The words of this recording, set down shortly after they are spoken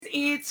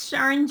It's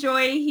Sharon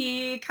Joy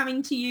here,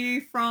 coming to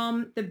you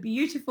from the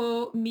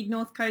beautiful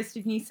mid-north coast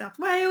of New South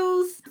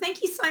Wales.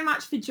 Thank you so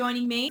much for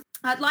joining me.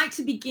 I'd like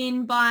to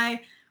begin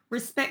by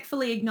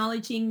respectfully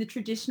acknowledging the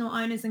traditional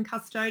owners and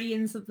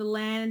custodians of the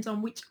land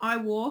on which I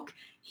walk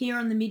here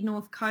on the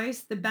mid-north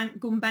coast, the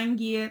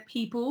Gumbaynggirr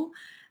people.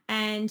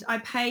 And I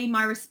pay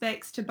my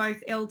respects to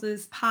both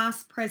elders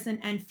past, present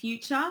and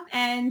future.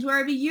 And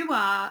wherever you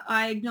are,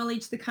 I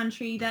acknowledge the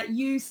country that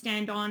you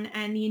stand on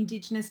and the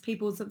Indigenous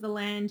peoples of the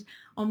land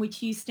on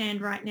which you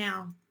stand right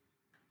now.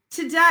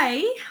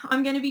 Today,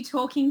 I'm going to be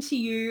talking to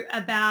you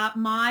about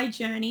my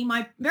journey,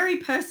 my very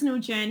personal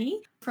journey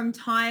from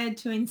tired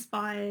to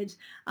inspired,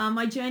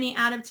 my journey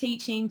out of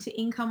teaching to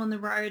income on the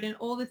road and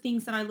all the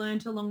things that I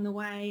learned along the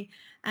way.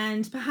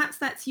 And perhaps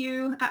that's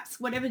you, perhaps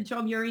whatever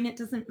job you're in, it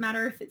doesn't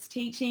matter if it's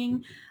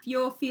teaching. If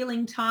you're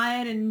feeling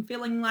tired and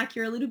feeling like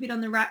you're a little bit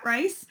on the rat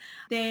race,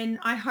 then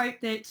I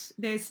hope that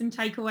there's some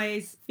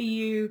takeaways for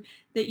you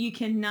that you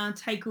can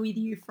take with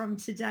you from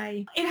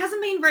today. It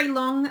hasn't been very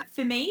long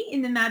for me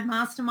in the Mad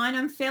Mastermind.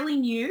 I'm fairly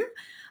new.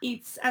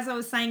 It's, as I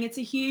was saying, it's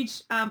a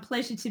huge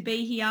pleasure to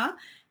be here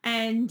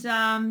and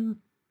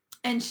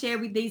share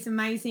with these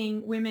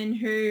amazing women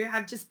who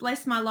have just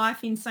blessed my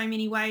life in so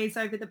many ways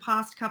over the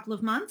past couple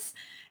of months.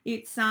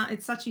 It's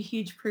such a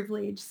huge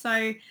privilege.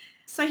 So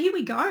here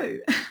we go.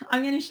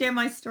 I'm going to share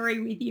my story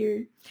with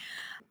you.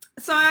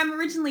 So I'm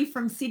originally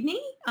from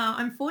Sydney.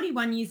 I'm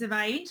 41 years of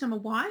age. I'm a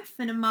wife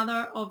and a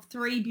mother of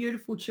 3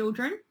 beautiful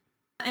children,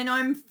 and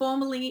I'm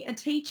formerly a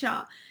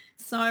teacher.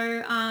 So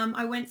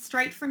I went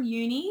straight from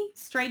uni,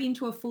 straight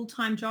into a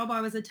full-time job. I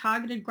was a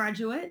targeted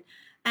graduate,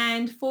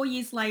 and 4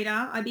 years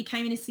later, I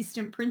became an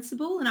assistant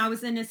principal, and I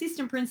was an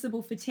assistant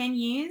principal for 10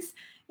 years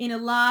in a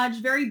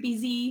large, very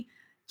busy,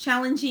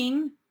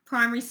 challenging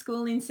primary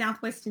school in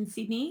southwestern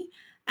Sydney.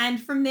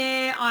 And from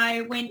there,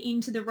 I went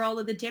into the role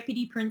of the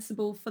deputy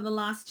principal for the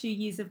last 2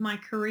 years of my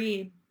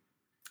career.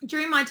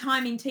 During my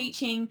time in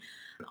teaching,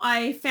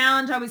 I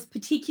found I was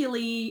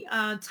particularly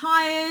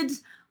tired.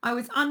 I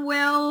was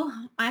unwell.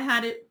 I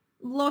had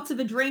lots of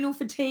adrenal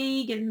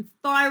fatigue and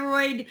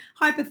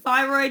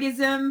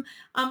hypothyroidism,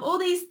 all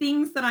these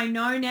things that I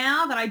know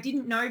now that I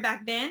didn't know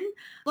back then.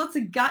 Lots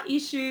of gut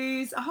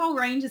issues, a whole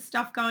range of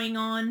stuff going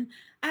on.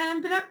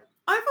 But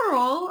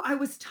overall, I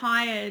was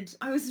tired.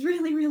 I was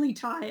really, really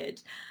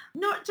tired.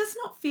 Not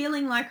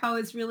feeling like I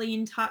was really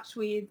in touch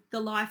with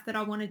the life that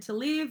I wanted to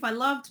live. I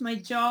loved my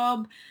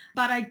job,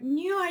 but I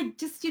knew I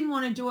just didn't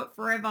want to do it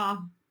forever.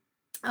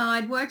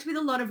 I'd worked with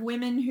a lot of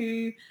women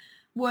who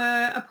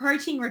were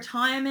approaching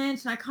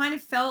retirement, and I kind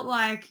of felt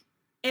like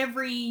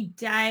every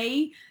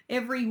day,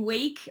 every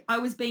week, I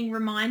was being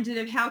reminded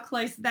of how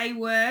close they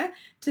were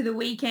to the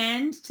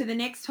weekend, to the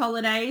next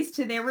holidays,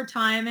 to their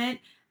retirement.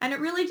 And it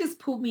really just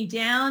pulled me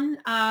down.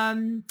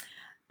 I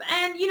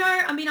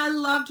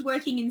loved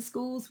working in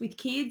schools with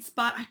kids,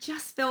 but I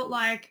just felt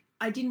like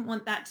I didn't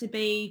want that to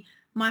be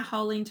my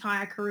whole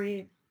entire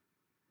career.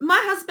 My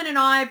husband and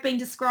I have been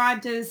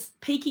described as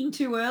peaking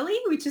too early,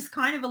 which is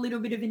kind of a little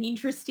bit of an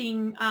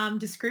interesting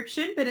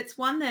description, but it's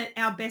one that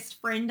our best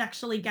friend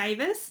actually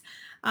gave us.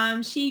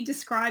 She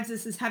describes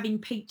us as having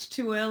peaked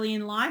too early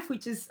in life,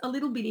 which is a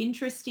little bit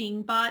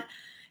interesting, but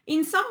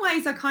in some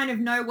ways I kind of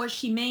know what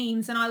she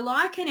means, and I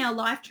liken our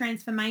life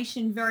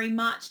transformation very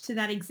much to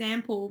that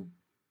example.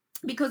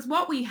 Because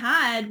what we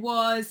had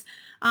was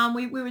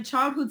we were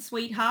childhood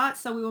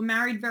sweethearts, so we were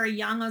married very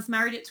young. I was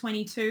married at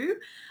 22.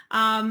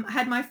 I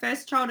had my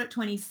first child at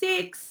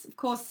 26. Of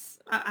course,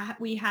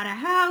 we had a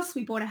house.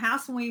 We bought a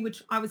house when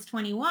I was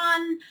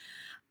 21.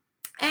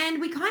 And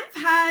we kind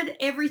of had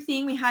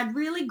everything. We had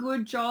really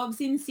good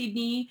jobs in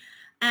Sydney.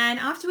 And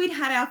after we'd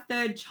had our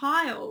third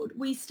child,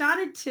 we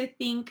started to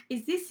think,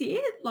 is this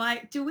it?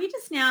 Like, do we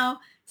just now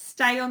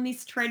stay on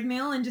this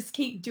treadmill and just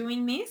keep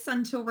doing this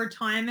until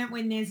retirement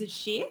when there's a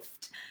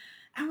shift?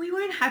 And we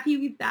weren't happy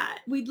with that.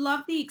 We'd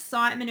loved the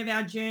excitement of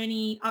our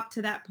journey up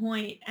to that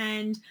point.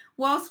 And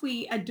whilst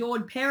we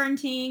adored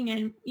parenting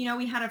and,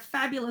 we had a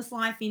fabulous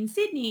life in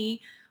Sydney,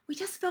 we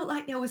just felt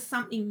like there was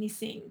something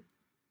missing.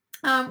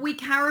 We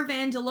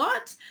caravanned a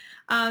lot.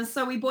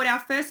 So we bought our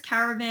first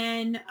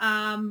caravan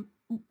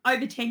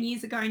over 10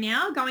 years ago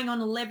now, going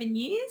on 11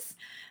 years.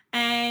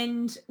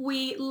 And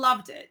we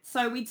loved it.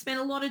 So we'd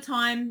spent a lot of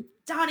time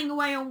darting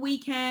away on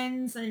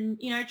weekends and,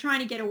 trying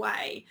to get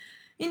away.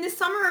 In the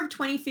summer of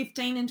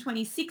 2015 and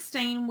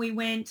 2016, we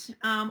went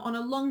on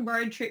a long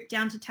road trip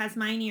down to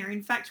Tasmania.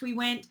 In fact, we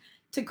went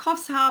to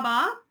Coffs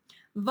Harbour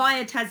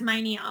via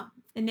Tasmania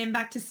and then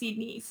back to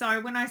Sydney.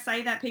 So when I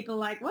say that, people are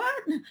like,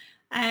 what?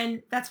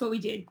 And that's what we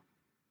did.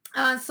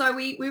 So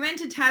we went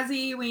to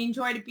Tassie. We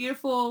enjoyed a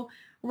beautiful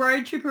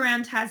road trip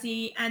around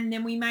Tassie, and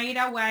then we made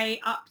our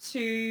way up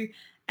to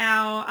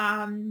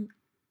our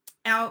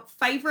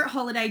favorite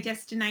holiday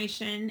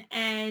destination,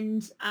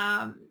 and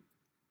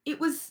it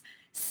was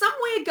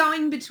somewhere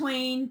going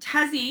between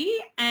Tassie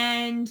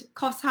and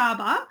Coffs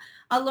Harbour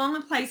along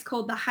a place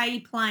called the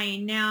Hay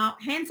Plain. Now,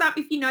 hands up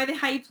if you know the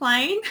Hay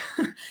Plain.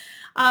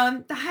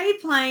 The hay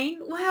plane,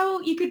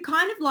 well, you could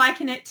kind of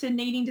liken it to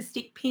needing to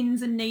stick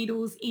pins and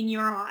needles in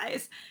your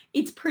eyes.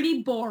 It's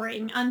pretty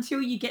boring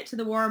until you get to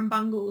the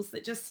Warrumbungles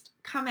that just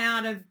come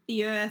out of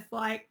the earth,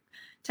 like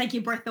take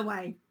your breath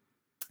away.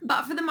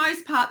 But for the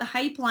most part, the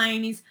hay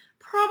plane is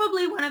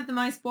probably one of the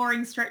most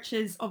boring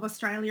stretches of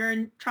Australia.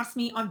 And trust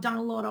me, I've done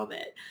a lot of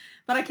it,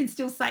 but I can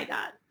still say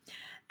that.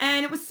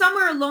 And it was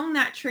somewhere along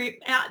that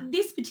trip.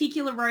 This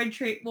particular road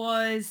trip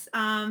was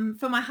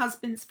for my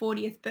husband's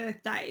 40th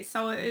birthday.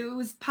 So it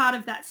was part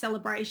of that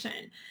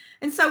celebration.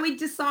 And so we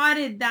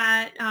decided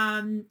that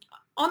on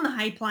the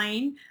hay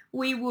plane,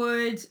 we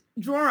would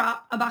draw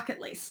up a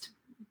bucket list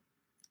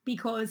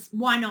because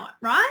why not,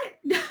 right?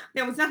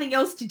 There was nothing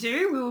else to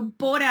do. We were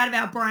bored out of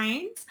our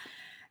brains.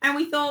 And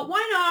we thought,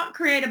 why not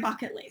create a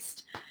bucket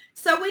list?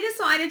 So we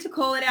decided to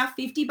call it our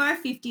 50 by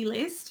 50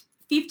 list.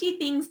 50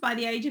 things by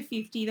the age of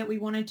 50 that we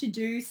wanted to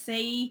do,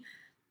 see,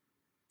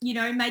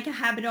 make a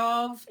habit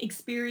of,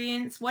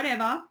 experience,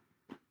 whatever.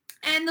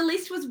 And the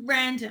list was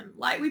random.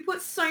 Like we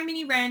put so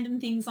many random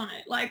things on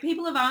it. Like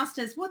people have asked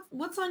us,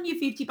 what's on your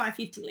 50 by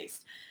 50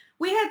 list?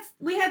 We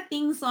had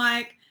things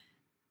like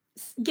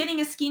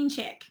getting a skin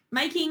check,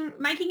 making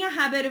a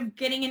habit of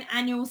getting an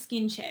annual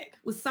skin check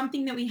was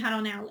something that we had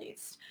on our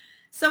list.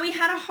 So we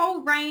had a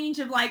whole range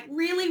of like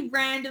really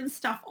random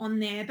stuff on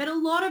there, but a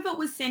lot of it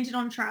was centered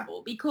on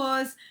travel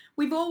because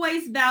we've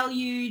always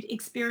valued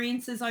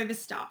experiences over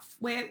stuff,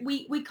 where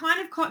we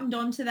kind of cottoned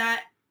on to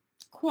that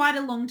quite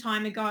a long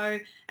time ago,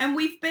 and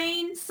we've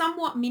been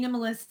somewhat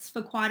minimalists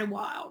for quite a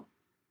while.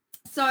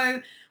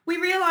 So we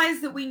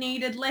realized that we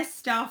needed less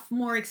stuff,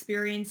 more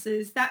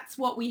experiences. That's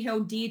what we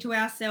held dear to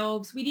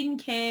ourselves. We didn't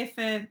care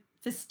for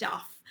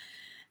stuff.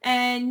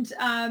 And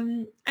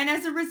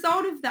as a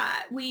result of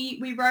that,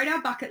 we wrote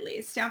our bucket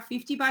list, our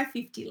 50 by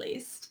 50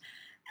 list.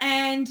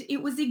 And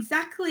it was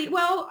exactly,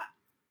 well,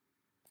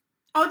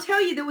 I'll tell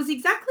you, there was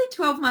exactly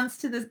 12 months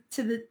to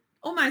the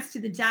almost to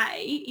the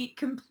day. It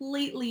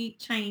completely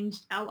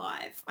changed our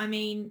life. I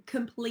mean,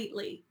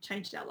 completely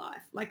changed our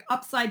life, like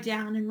upside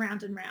down and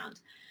round and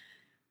round.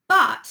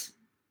 But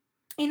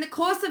in the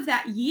course of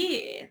that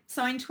year,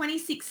 so in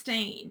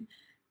 2016,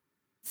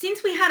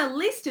 since we had a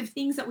list of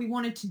things that we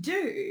wanted to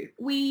do,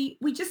 we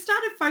just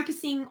started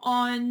focusing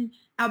on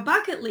our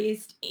bucket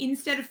list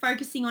instead of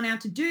focusing on our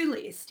to-do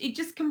list. It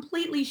just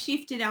completely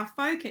shifted our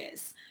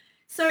focus.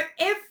 So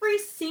every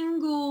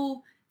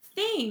single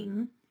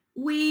thing,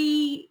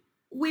 we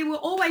were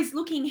always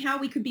looking how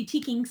we could be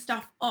ticking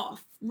stuff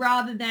off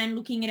rather than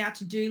looking at our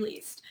to-do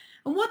list.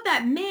 And what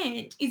that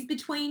meant is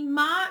between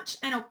March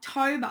and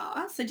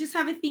October, so just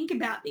have a think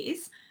about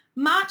this,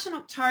 March and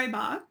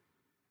October,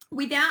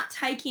 without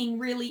taking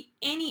really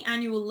any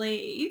annual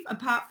leave,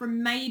 apart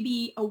from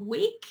maybe a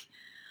week,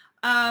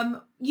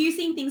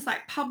 using things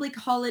like public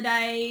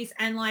holidays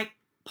and like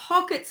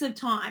pockets of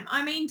time,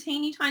 I mean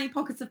teeny tiny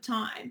pockets of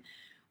time,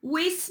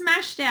 we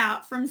smashed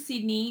out from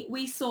Sydney.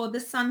 We saw the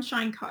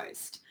Sunshine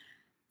Coast,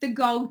 the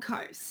Gold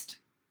Coast.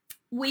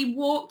 We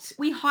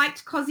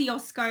hiked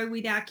Kosciuszko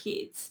with our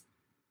kids.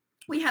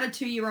 We had a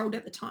 2-year-old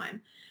at the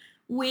time.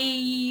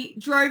 We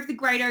drove the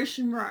Great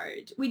Ocean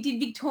Road. We did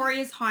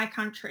Victoria's High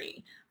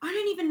Country. I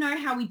don't even know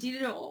how we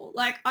did it all.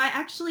 Like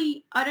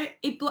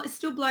it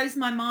still blows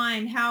my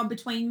mind how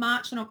between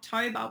March and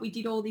October we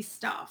did all this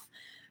stuff.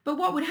 But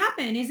what would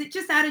happen is it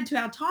just added to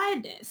our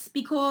tiredness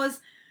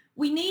because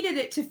we needed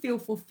it to feel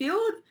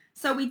fulfilled.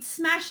 So we'd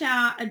smash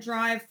out a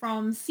drive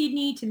from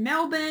Sydney to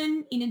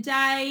Melbourne in a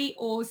day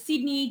or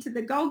Sydney to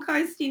the Gold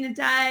Coast in a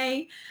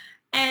day.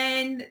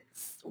 And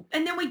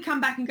then we'd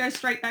come back and go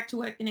straight back to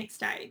work the next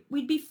day.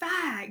 We'd be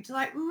fagged,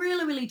 like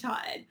really, really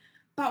tired.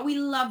 But we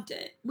loved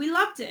it. We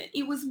loved it.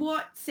 It was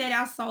what set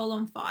our soul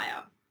on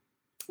fire.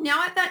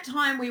 Now, at that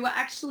time, we were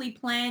actually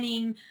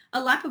planning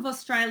a lap of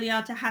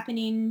Australia to happen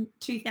in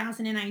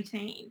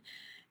 2018.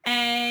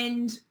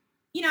 And,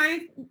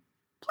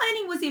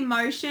 planning was in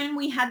motion.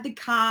 We had the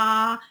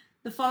car.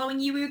 The following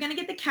year, we were going to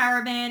get the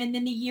caravan. And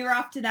then the year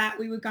after that,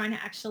 we were going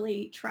to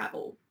actually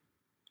travel.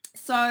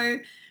 So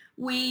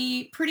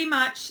we pretty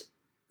much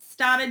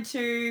started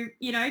to,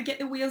 get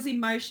the wheels in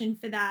motion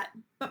for that.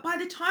 But by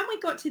the time we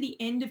got to the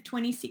end of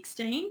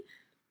 2016,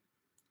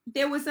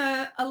 there was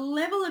a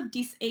level of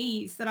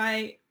dis-ease that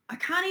I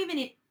can't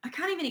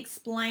even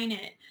explain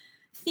it.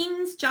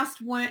 Things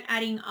just weren't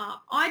adding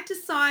up. I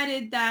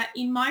decided that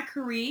in my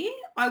career,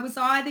 I was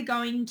either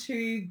going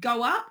to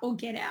go up or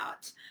get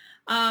out.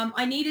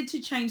 I needed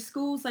to change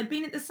schools. I'd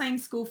been at the same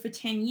school for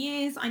 10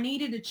 years. I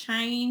needed a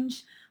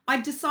change. I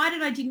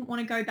decided I didn't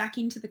want to go back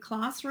into the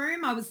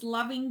classroom. I was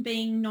loving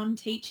being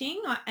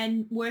non-teaching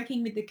and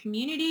working with the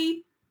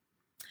community.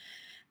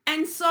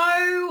 And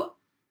so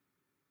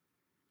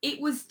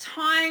it was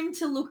time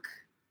to look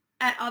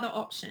at other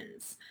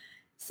options.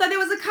 So there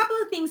was a couple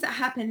of things that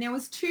happened. There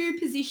was 2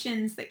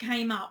 positions that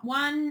came up.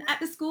 One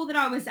at the school that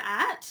I was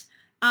at,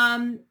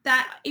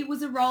 that it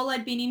was a role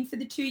I'd been in for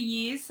the 2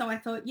 years. So I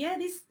thought, yeah,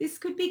 this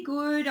could be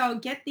good. I'll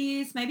get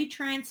this, maybe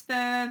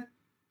transfer.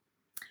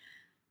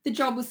 The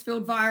job was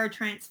filled via a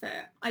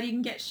transfer. I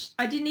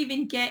didn't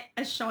even get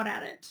a shot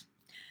at it.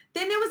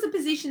 Then there was a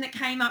position that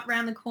came up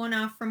around the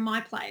corner from my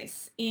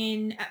place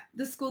in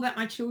the school that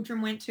my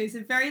children went to. It's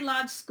a very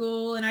large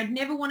school, and I'd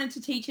never wanted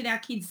to teach at our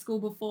kids' school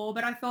before,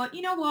 but I thought,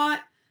 you know what?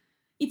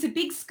 It's a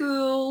big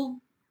school.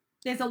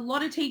 There's a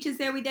lot of teachers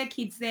there with their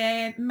kids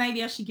there.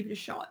 Maybe I should give it a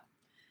shot.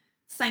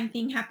 Same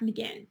thing happened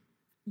again.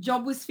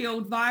 Job was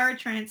filled via a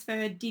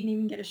transfer, didn't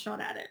even get a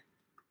shot at it.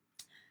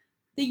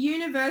 The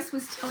universe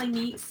was telling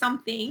me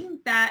something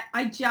that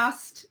I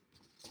just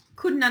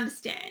couldn't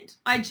understand.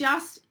 I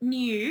just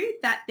knew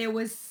that there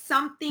was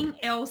something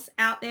else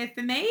out there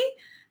for me,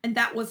 and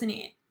that wasn't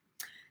it.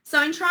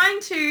 So in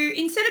trying to,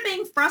 instead of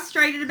being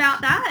frustrated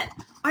about that,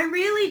 I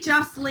really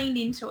just leaned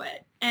into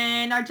it,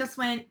 and I just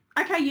went,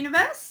 okay,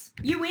 universe,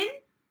 you win.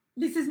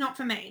 This is not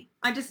for me.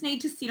 I just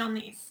need to sit on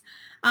this.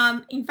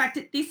 In fact,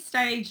 at this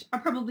stage, I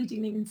probably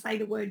didn't even say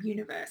the word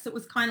universe. It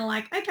was kind of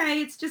like,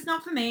 okay, it's just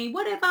not for me,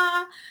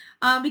 whatever.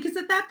 Because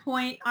at that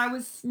point, I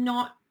was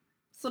not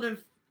sort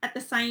of at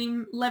the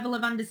same level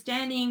of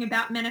understanding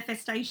about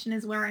manifestation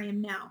as where I am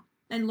now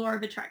and law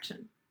of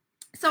attraction.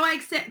 So I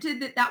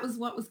accepted that that was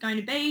what was going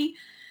to be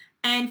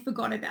and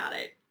forgot about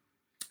it.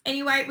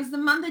 Anyway, it was the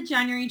month of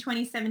January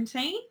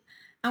 2017,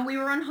 and we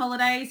were on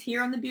holidays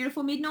here on the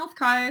beautiful Mid-North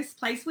Coast,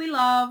 place we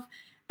love,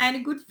 and a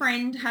good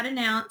friend had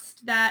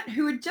announced that,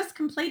 who had just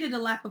completed a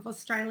lap of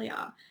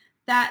Australia,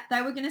 that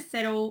they were going to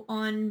settle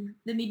on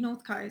the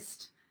Mid-North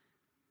Coast,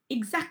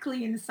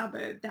 exactly in the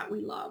suburb that we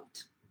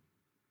loved.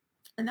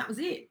 And that was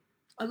it.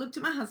 I looked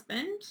at my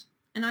husband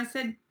and I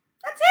said,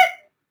 that's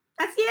it.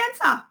 That's the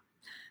answer.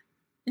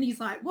 And he's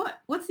like, what?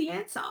 What's the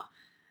answer?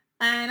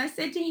 And I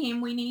said to him,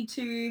 we need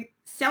to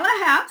sell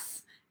our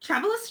house,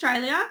 travel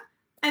Australia,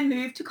 and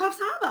move to Coffs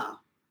Harbour.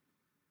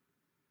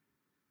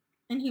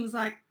 And he was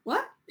like,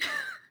 what?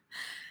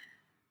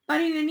 But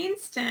in an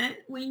instant,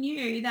 we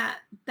knew that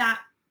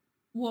that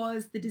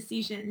was the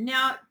decision.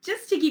 Now,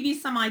 just to give you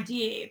some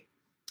idea,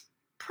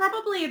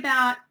 probably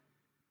about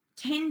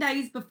 10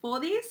 days before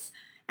this,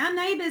 our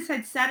neighbours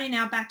had sat in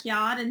our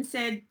backyard and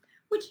said,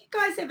 would you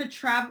guys ever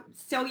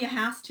sell your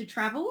house to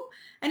travel?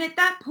 And at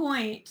that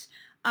point,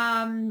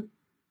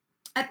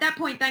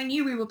 they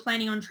knew we were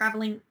planning on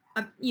travelling,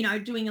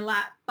 doing a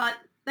lap, but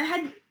they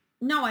had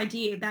no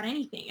idea about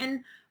anything.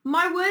 And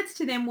my words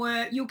to them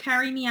were, you'll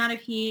carry me out of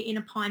here in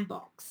a pine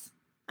box,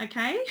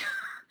 okay?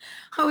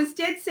 I was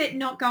dead set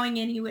not going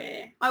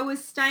anywhere. I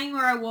was staying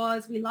where I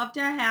was. We loved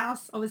our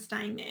house. I was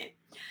staying there.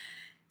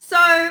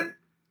 So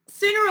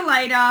sooner or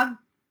later,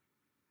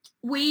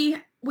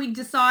 we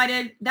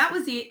decided that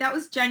was it. That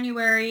was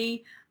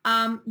January.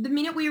 The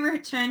minute we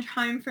returned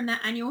home from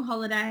that annual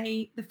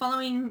holiday, the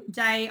following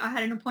day, I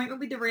had an appointment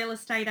with the real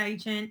estate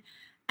agent,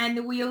 and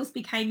the wheels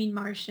became in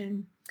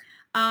motion.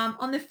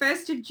 On the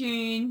 1st of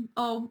June,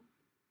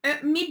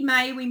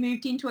 mid-May, we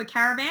moved into a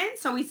caravan.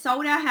 So we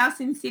sold our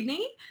house in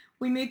Sydney.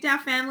 We moved our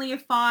family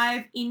of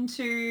 5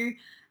 into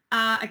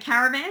a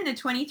caravan, a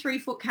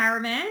 23-foot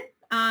caravan.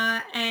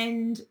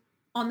 And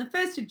on the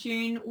 1st of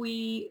June,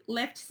 we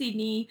left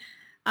Sydney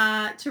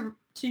to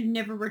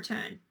never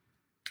return.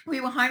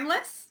 We were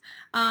homeless.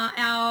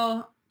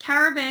 Our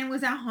caravan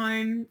was our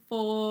home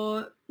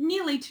for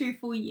nearly 2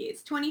 full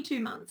years, 22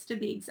 months to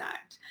be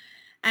exact.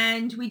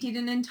 And we did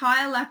an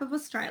entire lap of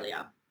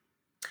Australia.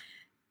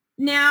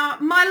 Now,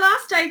 my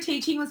last day of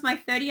teaching was my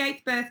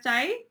 38th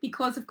birthday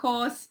because, of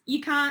course,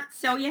 you can't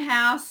sell your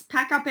house,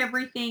 pack up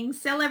everything,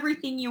 sell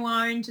everything you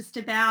own just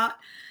about,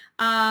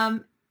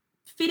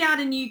 fit out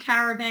a new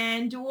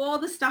caravan, do all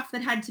the stuff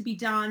that had to be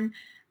done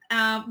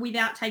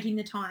without taking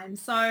the time.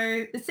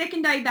 So the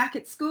second day back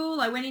at school,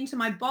 I went into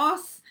my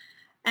boss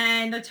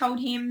and I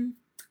told him,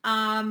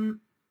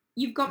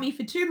 you've got me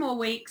for 2 more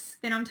weeks,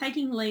 then I'm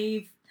taking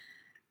leave,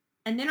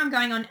 and then I'm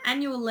going on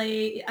annual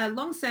leave,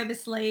 long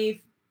service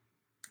leave,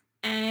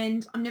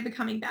 and I'm never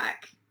coming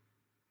back.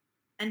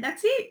 And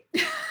that's it.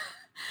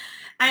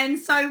 And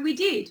so we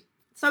did.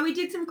 So we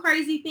did some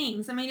crazy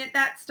things. I mean, at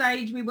that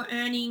stage, we were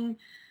earning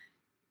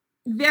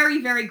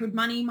very, very good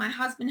money. My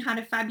husband had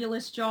a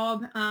fabulous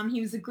job.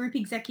 He was a group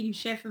executive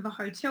chef of a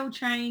hotel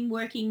chain,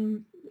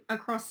 working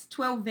across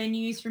 12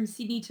 venues from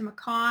Sydney to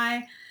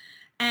Mackay.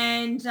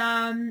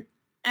 And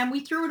we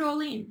threw it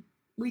all in.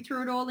 We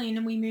threw it all in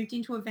and we moved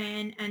into a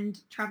van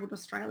and travelled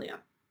Australia.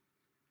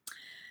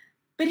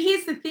 But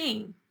here's the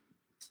thing.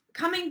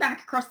 Coming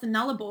back across the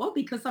Nullarbor,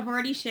 because I've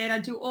already shared, I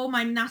do all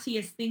my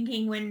nuttiest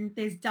thinking when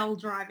there's dull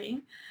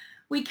driving.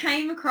 We were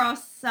driving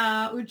across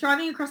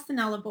the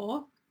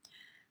Nullarbor,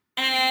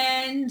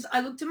 and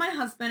I looked at my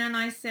husband and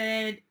I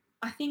said,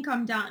 I think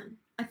I'm done.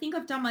 I think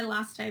I've done my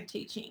last day of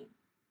teaching.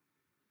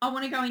 I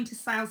want to go into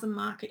sales and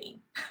marketing.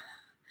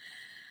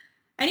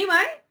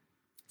 Anyway,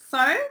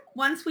 so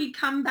once we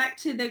come back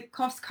to the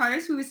Coffs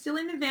Coast, we were still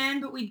in the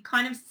van, but we'd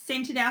kind of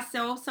centered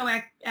ourselves so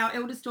our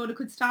eldest daughter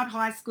could start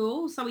high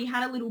school. So we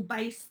had a little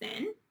base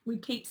then.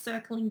 We'd keep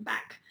circling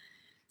back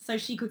so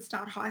she could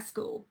start high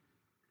school.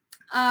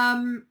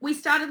 We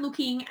started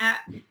looking at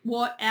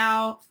what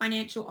our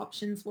financial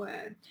options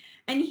were.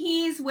 And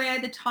here's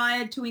where the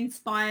tired to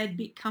inspired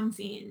bit comes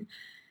in.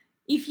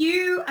 If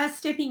you are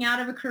stepping out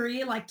of a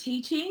career like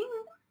teaching,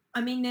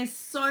 I mean, there's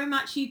so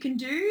much you can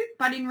do,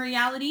 but in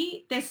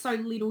reality, there's so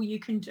little you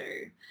can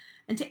do.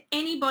 And to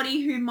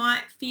anybody who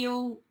might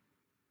feel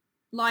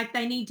like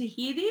they need to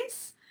hear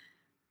this,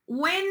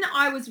 when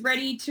I was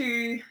ready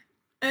to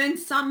earn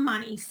some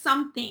money,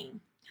 something,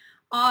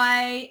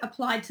 I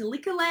applied to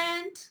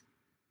Liquorland.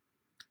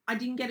 I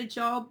didn't get a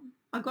job.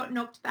 I got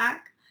knocked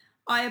back.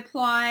 I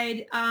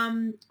applied.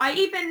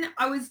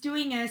 I was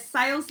doing a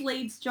sales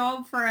leads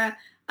job for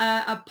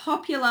a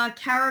popular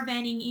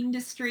caravanning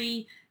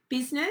industry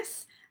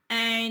business,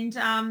 and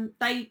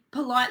they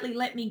politely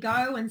let me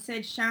go and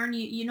said, Sharon,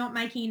 you're not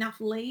making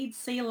enough leads.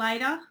 See you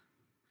later.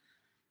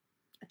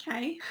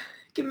 Okay.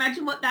 Can you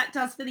imagine what that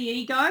does for the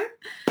ego?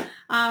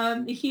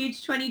 A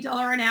huge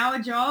 $20 an hour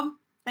job.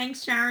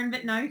 Thanks, Sharon,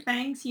 but no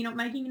thanks. You're not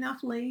making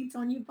enough leads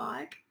on your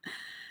bike.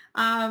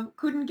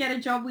 Couldn't get a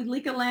job with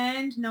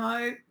Liquorland.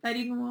 No, they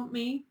didn't want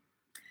me.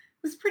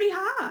 It was pretty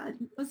hard.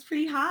 It was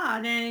pretty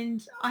hard.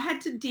 And I had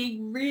to dig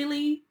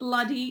really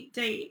bloody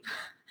deep.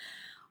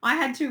 I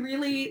had to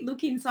really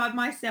look inside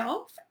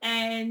myself,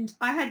 and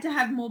I had to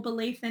have more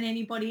belief than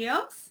anybody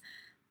else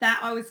that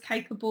I was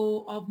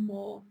capable of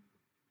more.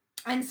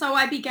 And so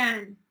I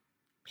began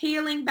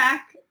peeling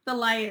back the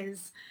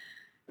layers,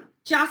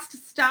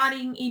 just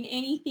starting in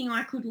anything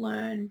I could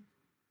learn.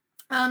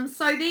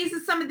 So these are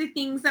some of the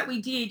things that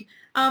we did.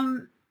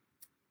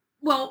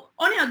 Well,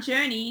 on our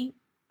journey,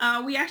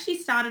 we actually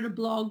started a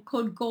blog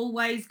called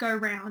Galways Go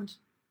Round.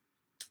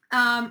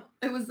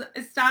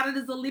 It started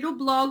as a little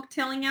blog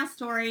telling our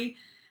story,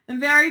 and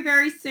very,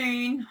 very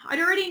soon I'd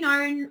already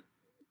known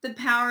the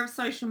power of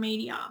social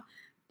media,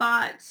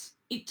 but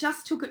it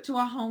just took it to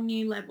a whole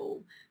new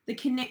level. The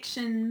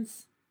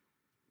connections,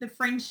 the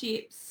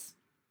friendships,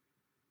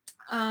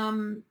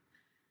 the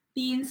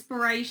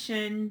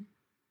inspiration,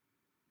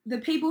 the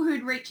people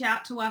who'd reach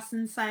out to us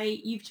and say,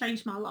 you've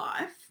changed my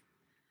life.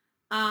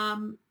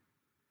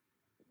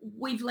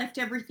 We've left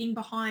everything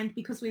behind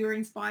because we were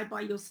inspired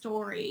by your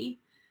story.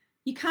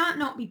 You can't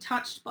not be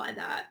touched by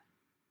that.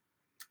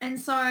 And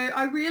so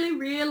I really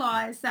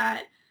realized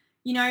that,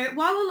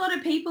 while a lot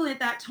of people at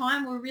that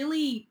time were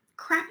really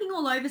crapping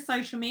all over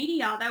social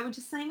media, they were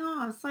just saying,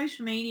 oh,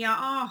 social media,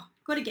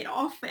 got to get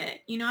off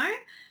it,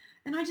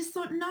 And I just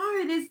thought,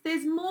 no,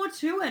 there's more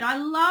to it. I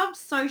loved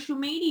social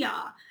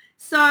media.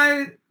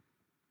 So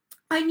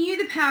I knew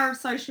the power of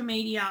social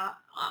media.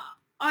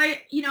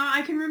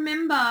 I can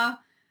remember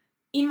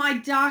in my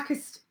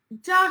darkest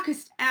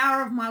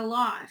hour of my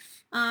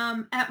life,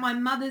 at my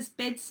mother's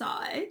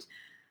bedside,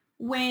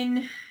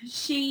 when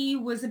she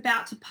was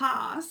about to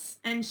pass,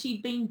 and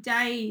she'd been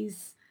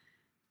days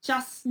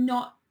just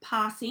not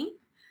passing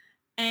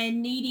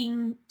and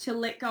needing to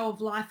let go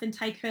of life and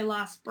take her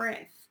last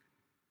breath,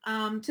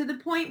 to the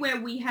point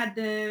where we had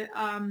the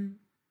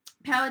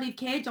palliative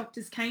care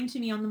doctors came to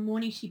me on the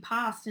morning she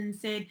passed and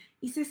said,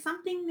 is there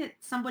something that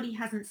somebody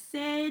hasn't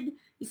said?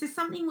 Is there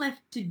something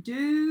left to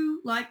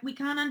do? Like, we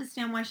can't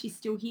understand why she's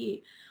still here.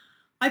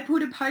 I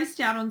put a post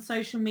out on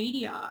social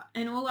media,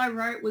 and all I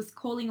wrote was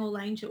calling all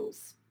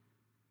angels.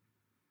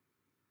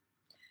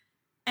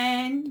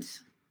 And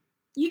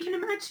you can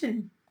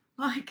imagine,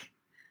 like,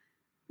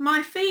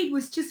 my feed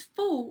was just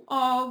full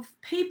of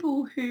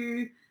people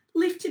who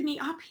lifted me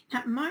up in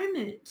that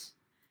moment.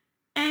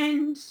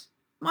 And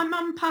my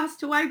mum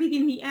passed away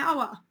within the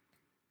hour.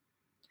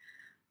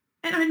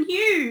 And I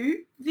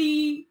knew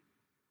the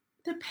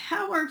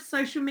power of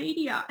social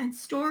media and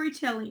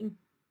storytelling,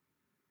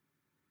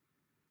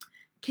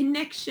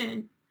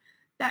 connection,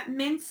 that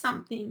meant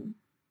something,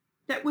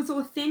 that was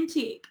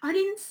authentic. I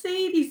didn't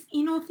see this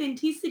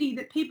inauthenticity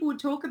that people would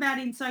talk about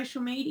in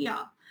social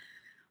media.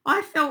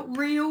 I felt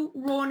real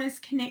rawness,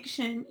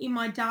 connection in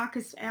my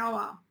darkest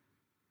hour.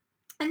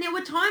 And there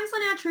were times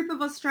on our trip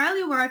of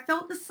Australia where I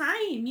felt the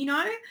same,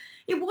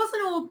 It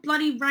wasn't all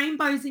bloody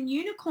rainbows and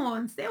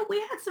unicorns. We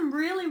had some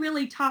really,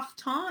 really tough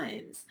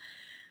times.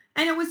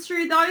 And it was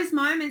through those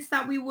moments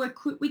that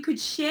we could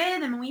share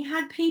them, and we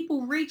had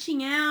people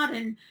reaching out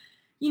and,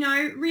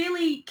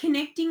 really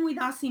connecting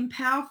with us in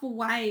powerful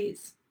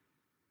ways.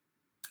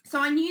 So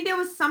I knew there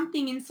was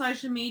something in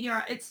social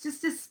media. It's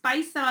just a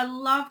space that I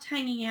loved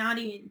hanging out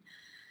in.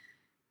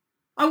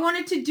 I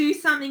wanted to do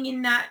something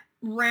in that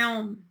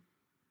realm.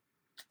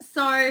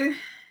 So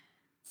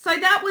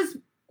that was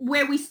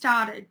where we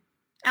started.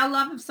 Our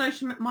love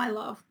of my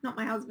love, not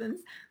my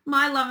husband's,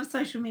 my love of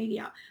social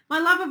media, my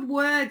love of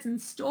words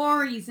and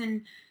stories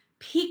and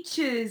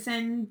pictures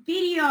and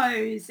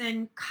videos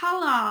and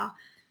color.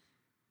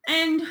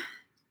 And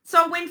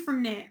so I went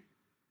from there.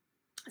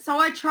 So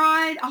I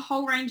tried a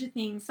whole range of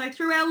things. So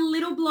through our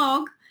little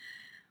blog,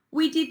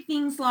 we did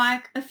things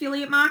like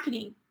affiliate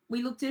marketing.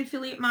 We looked at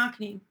affiliate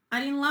marketing.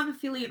 I didn't love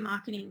affiliate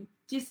marketing.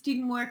 Just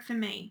didn't work for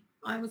me.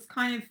 I was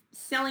kind of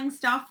selling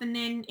stuff and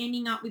then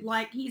ending up with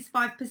like, here's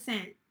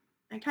 5%.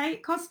 Okay,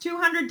 it costs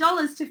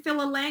 $200 to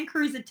fill a Land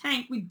Cruiser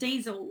tank with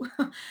diesel.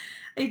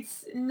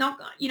 It's not,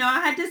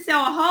 I had to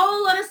sell a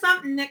whole lot of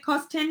something that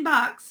cost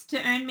 $10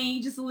 to earn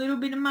me just a little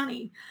bit of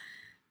money.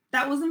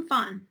 That wasn't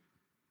fun.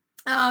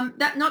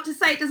 That not to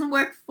say it doesn't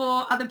work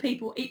for other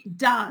people. It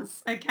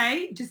does,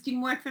 okay? It just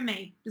didn't work for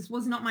me. This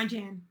was not my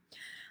jam.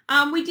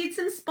 We did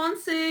some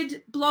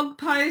sponsored blog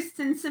posts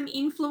and some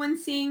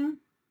influencing.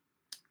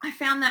 I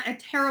found that a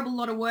terrible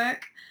lot of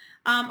work.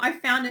 I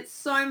found it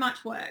so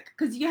much work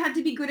because you had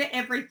to be good at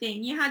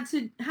everything. You had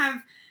to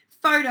have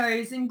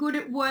photos and good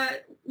at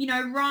work,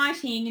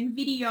 writing and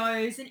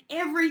videos and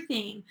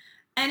everything.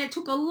 And it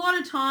took a lot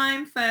of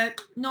time for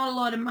not a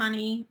lot of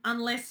money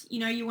unless,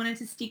 you wanted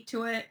to stick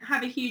to it,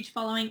 have a huge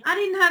following. I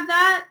didn't have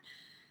that.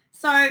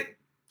 So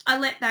I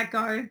let that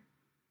go.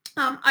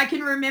 I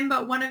can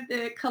remember one of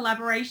the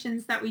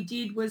collaborations that we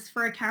did was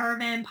for a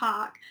caravan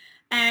park,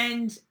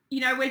 and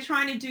we're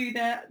trying to do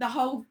the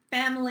whole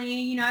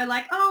family,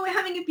 like, oh, we're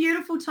having a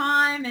beautiful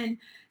time. And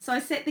so I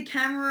set the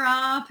camera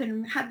up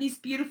and had this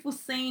beautiful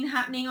scene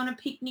happening on a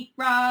picnic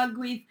rug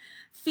with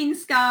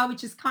Finska,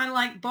 which is kind of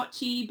like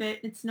bocce, but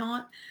it's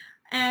not.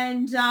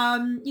 And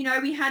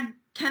we had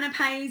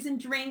canapes and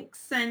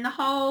drinks and the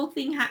whole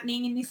thing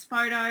happening in this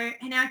photo,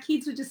 and our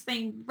kids were just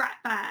being rat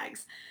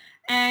bags.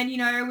 And,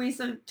 we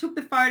sort of took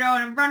the photo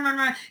and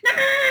run,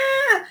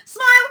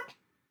 smile.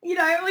 We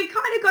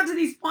kind of got to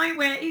this point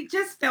where it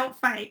just felt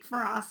fake for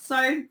us.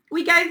 So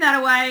we gave that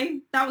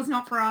away. That was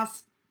not for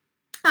us.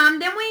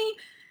 Then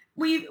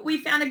we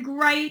found a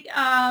great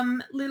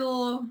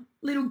little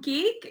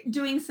gig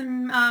doing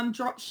some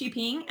drop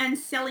shipping and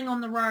selling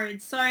on the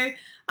road. So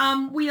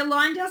we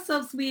aligned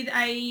ourselves with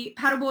a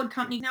paddleboard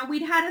company. Now,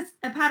 we'd had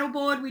a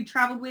paddleboard. We'd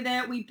traveled with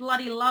it. We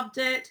bloody loved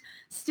it.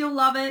 Still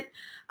love it.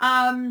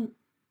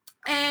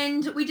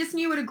 And we just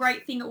knew what a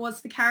great thing it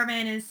was for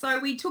caravanners. So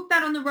we took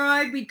that on the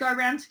road. We'd go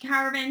around to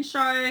caravan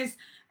shows,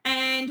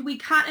 and we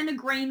cut an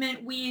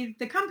agreement with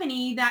the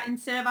company that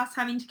instead of us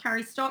having to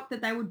carry stock,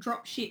 that they would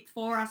drop ship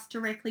for us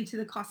directly to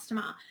the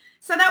customer.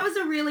 So that was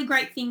a really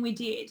great thing we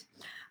did.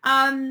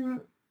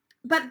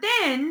 But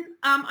then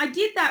I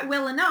did that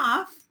well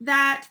enough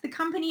that the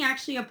company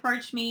actually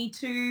approached me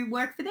to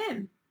work for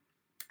them.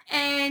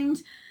 And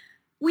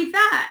with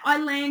that, I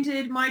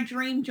landed my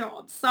dream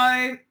job.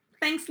 So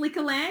thanks,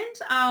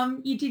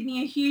 Liquorland. You did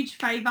me a huge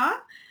favour.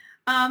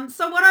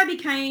 So what I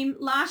became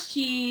last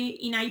year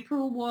in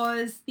April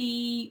was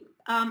the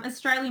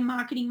Australian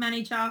marketing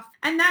manager,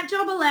 and that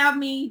job allowed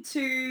me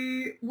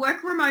to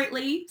work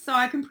remotely, so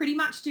I can pretty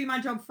much do my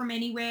job from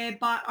anywhere,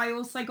 but I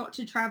also got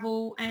to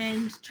travel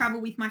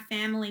with my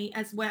family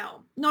as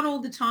well. Not all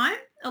the time,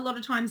 a lot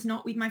of times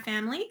not with my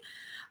family,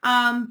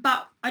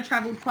 but I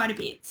traveled quite a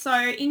bit. So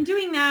in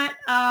doing that,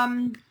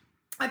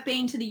 I've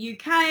been to the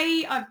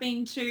UK, I've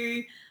been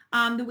to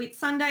the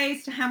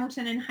Whitsundays, to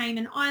Hamilton and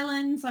Hayman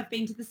Islands. I've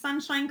been to the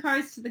Sunshine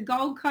Coast, to the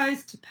Gold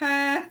Coast, to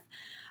Perth,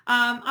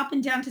 up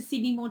and down to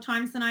Sydney more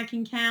times than I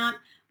can count.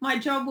 My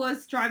job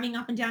was driving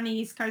up and down the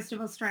east coast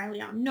of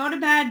Australia. Not a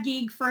bad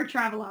gig for a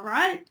traveller,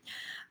 right?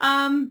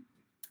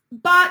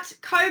 But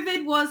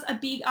COVID was a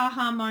big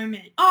aha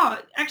moment. Oh,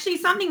 actually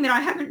something that I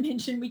haven't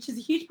mentioned, which is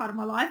a huge part of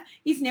my life,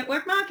 is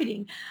network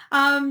marketing.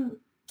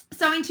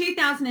 So in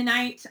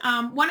 2008,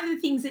 one of the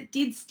things that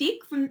did stick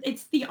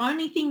it's the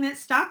only thing that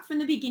stuck from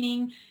the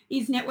beginning,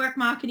 is network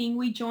marketing.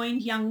 We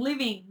joined Young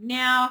Living.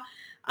 Now,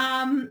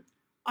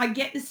 I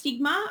get the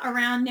stigma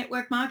around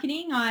network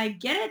marketing. I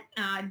get it.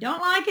 I don't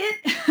like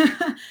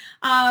it.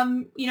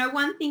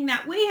 One thing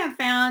that we have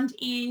found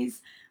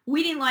is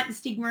we didn't like the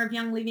stigma of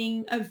Young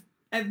Living, of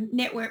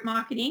network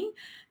marketing,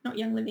 not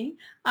Young Living,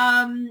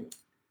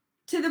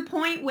 to the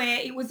point where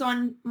it was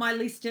on my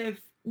list of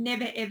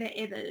never, ever,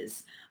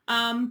 evers.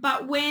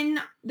 But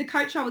when the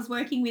coach I was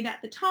working with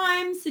at the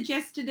time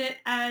suggested it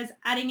as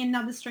adding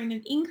another stream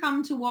of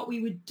income to what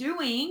we were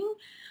doing,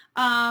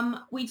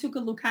 we took a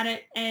look at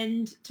it,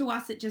 and to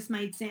us it just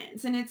made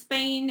sense. And it's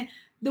been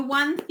the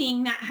one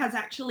thing that has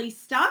actually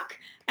stuck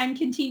and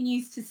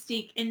continues to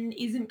stick and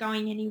isn't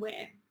going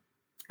anywhere.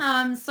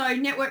 So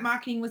network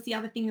marketing was the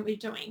other thing that we're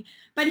doing.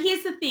 But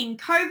here's the thing,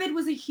 COVID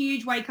was a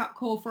huge wake-up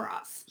call for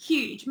us,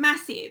 huge,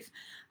 massive,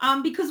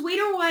 because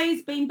we'd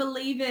always been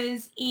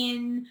believers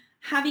in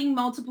having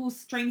multiple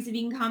streams of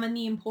income and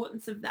the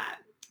importance of that.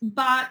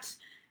 But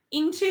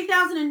in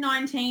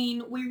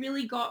 2019, we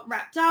really got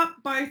wrapped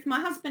up. Both my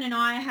husband and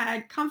I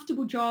had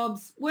comfortable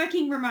jobs,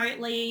 working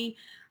remotely.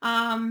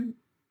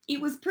 It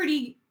was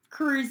pretty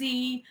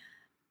cruisy.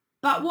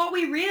 But what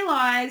we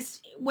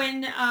realised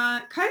when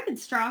COVID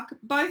struck,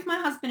 both my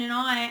husband and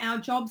I, our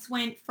jobs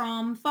went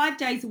from 5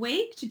 days a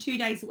week to 2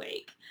 days a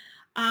week.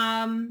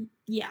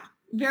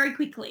 Very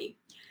quickly.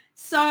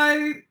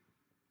 So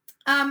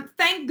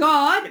thank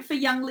God for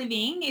Young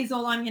Living is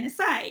all I'm going to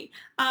say.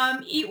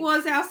 It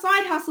was our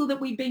side hustle that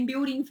we'd been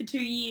building for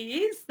 2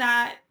 years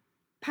that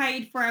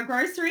paid for our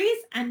groceries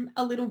and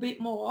a little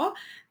bit more.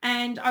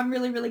 And I'm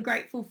really, really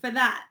grateful for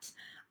that.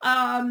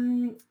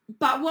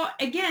 But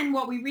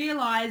what we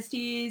realized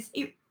is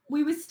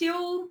we were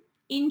still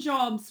in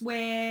jobs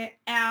where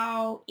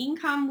our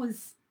income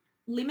was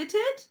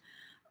limited.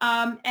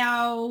 Our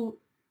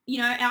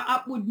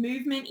upward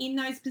movement in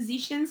those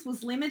positions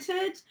was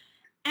limited,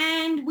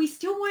 and we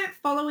still weren't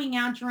following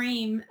our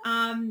dream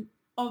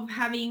of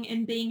having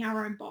and being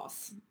our own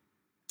boss.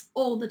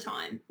 all the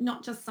time,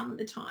 not just some of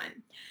the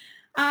time.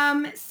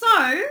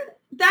 So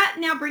that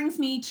now brings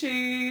me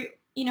to,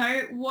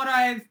 what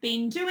I've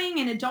been doing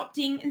and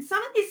adopting. And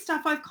some of this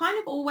stuff I've kind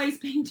of always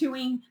been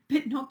doing,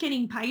 but not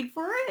getting paid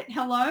for it.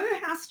 Hello,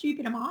 how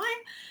stupid am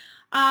I?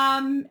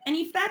 And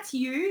if that's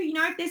you,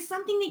 if there's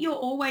something that you're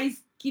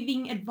always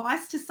giving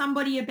advice to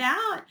somebody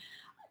about,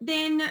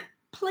 then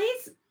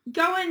please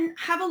go and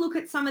have a look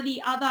at some of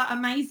the other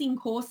amazing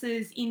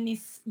courses in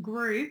this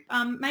group.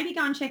 Maybe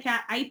go and check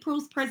out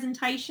April's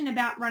presentation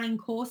about running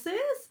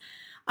courses.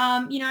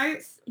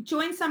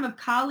 Join some of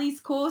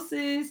Carly's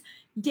courses,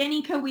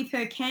 Denica with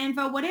her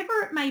Canva, whatever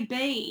it may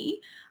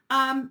be.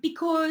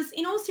 Because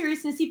in all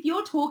seriousness, if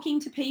you're talking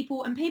to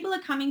people and people are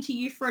coming to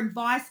you for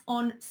advice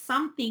on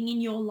something in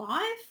your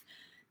life,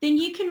 then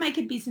you can make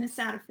a business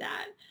out of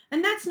that.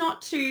 And that's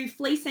not to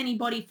fleece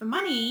anybody for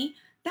money.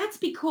 That's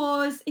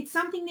because it's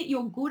something that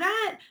you're good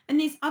at, and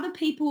there's other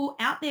people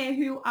out there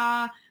who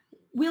are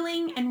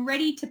willing and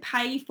ready to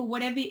pay for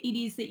whatever it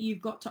is that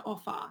you've got to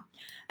offer.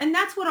 And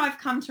that's what I've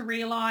come to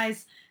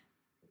realize.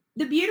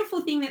 The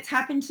beautiful thing that's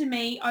happened to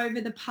me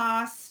over the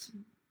past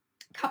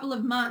couple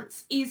of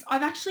months is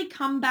I've actually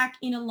come back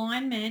in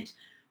alignment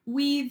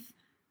with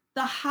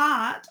the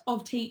heart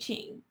of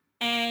teaching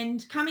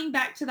and coming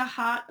back to the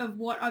heart of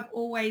what I've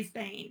always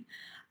been,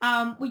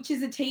 which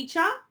is a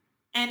teacher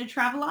and a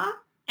traveler.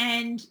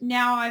 And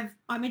now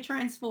I'm a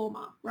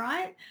transformer,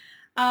 right?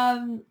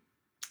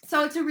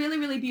 So it's a really,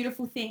 really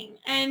beautiful thing.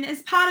 And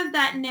as part of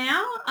that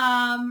now,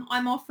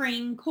 I'm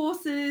offering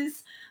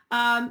courses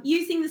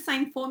using the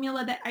same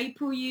formula that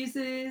April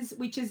uses,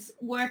 which has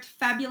worked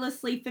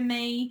fabulously for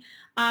me.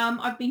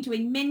 I've been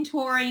doing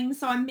mentoring.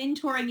 So I'm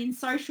mentoring in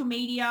social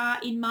media,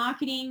 in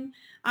marketing,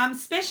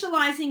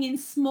 specializing in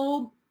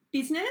small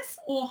business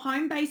or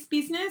home-based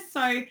business.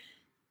 So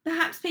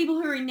perhaps people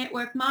who are in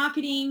network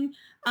marketing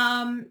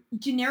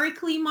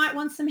generically might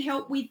want some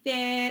help with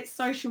their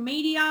social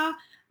media.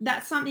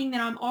 That's something that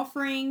I'm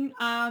offering.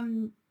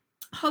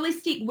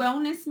 Holistic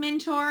wellness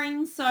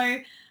mentoring. So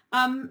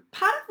part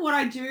of what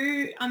I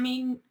do,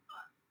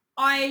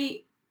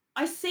 I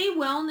see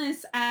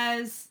wellness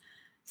as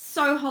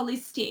so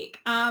holistic.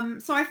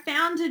 So I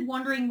founded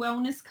Wandering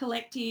Wellness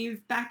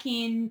Collective back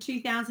in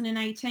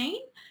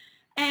 2018,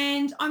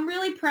 and I'm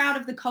really proud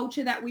of the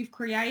culture that we've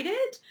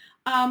created.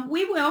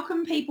 We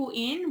welcome people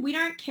in. We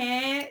don't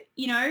care,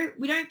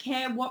 we don't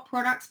care what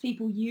products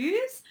people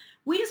use.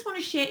 We just want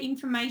to share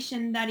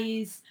information that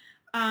is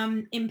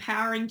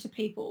empowering to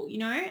people,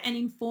 and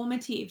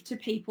informative to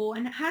people,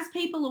 and has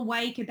people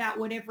awake about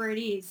whatever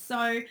it is.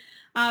 So,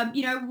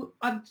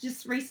 I've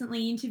just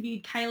recently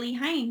interviewed Kaylee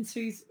Haynes,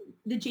 who's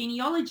the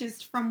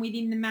genealogist from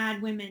within the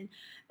Mad Women.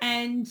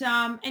 And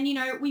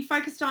we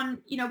focused on,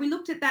 we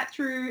looked at that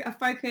through a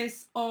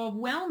focus of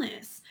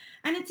wellness.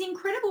 And it's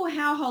incredible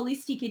how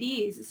holistic it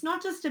is. It's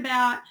not just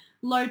about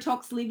low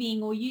tox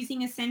living or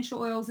using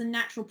essential oils and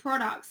natural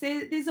products.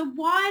 There's a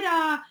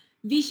wider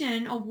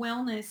vision of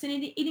wellness,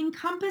 and it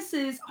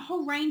encompasses a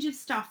whole range of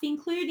stuff,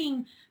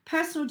 including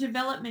personal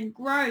development,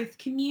 growth,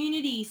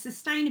 community,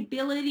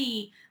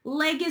 sustainability,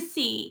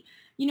 legacy,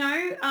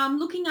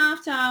 looking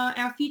after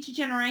our future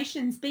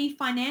generations, be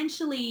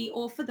financially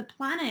or for the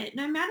planet,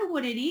 no matter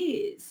what it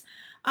is.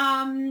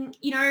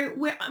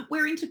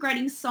 We're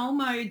integrating soul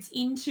modes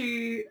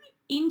into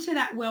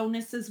that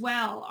wellness as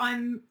well.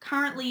 I'm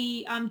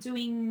currently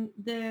doing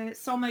the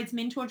Soul Modes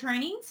mentor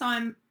training. So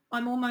I'm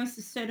almost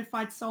a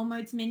certified Soul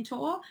Modes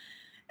mentor.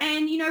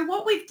 And,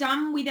 what we've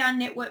done with our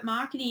network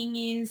marketing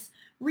is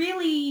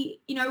really,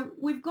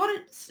 we've got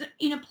it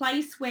in a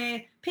place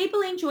where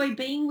people enjoy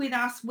being with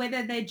us,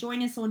 whether they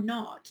join us or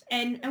not.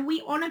 And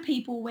we honor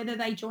people whether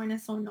they join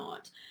us or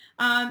not.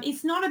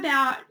 It's not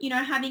about,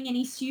 having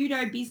any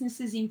pseudo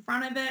businesses in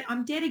front of it.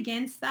 I'm dead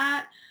against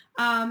that.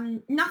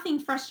 Nothing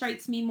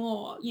frustrates me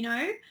more,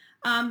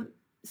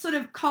 sort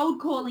of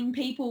cold calling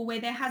people where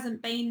there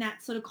hasn't been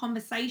that sort of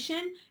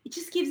conversation. It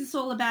just gives us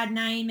all a bad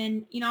name.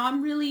 And,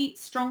 I'm really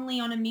strongly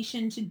on a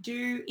mission to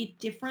do it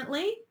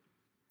differently,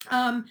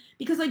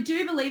 because I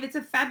do believe it's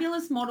a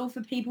fabulous model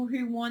for people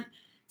who want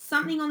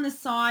something on the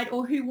side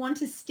or who want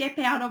to step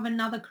out of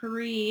another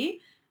career,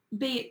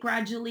 be it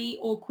gradually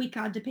or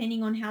quicker,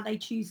 depending on how they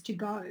choose to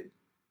go.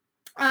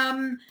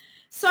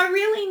 So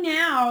really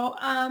now,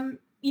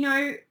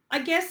 I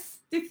guess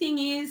the thing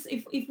is,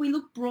 if we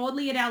look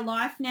broadly at our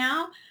life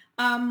now,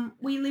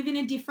 we live in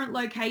a different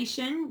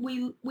location.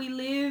 We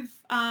live,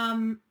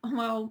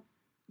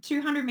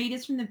 200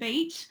 meters from the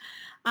beach,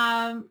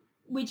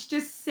 which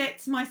just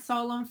sets my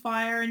soul on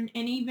fire. And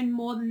even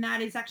more than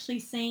that is actually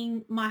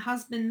seeing my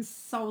husband's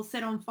soul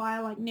set on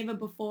fire like never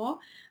before.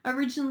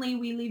 Originally,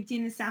 we lived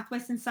in the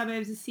southwestern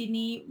suburbs of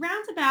Sydney,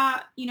 round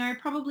about,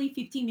 probably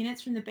 50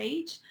 minutes from the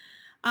beach.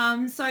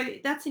 So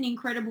that's an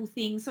incredible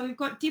thing. So we've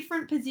got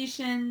different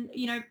position,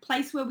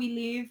 place where we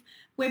live.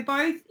 We're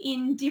both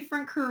in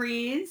different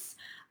careers.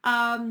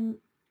 And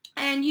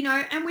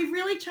we've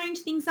really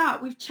changed things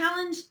up. We've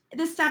challenged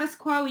the status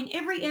quo in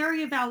every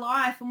area of our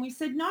life. And we've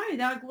said, no,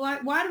 they're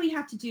like, why do we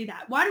have to do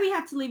that? Why do we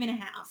have to live in a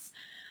house?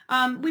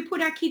 We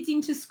put our kids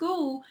into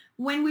school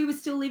when we were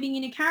still living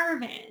in a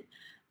caravan.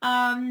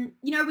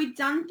 We've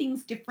done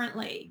things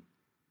differently.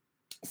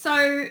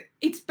 So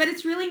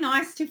it's really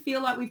nice to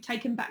feel like we've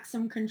taken back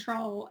some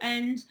control.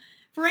 And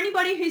for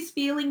anybody who's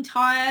feeling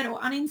tired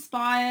or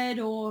uninspired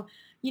or,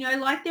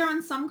 like they're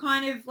on some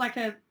kind of like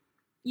a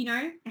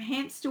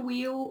hamster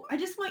wheel, I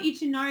just want you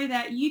to know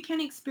that you can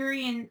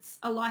experience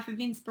a life of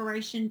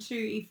inspiration too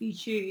if you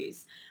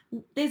choose.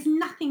 There's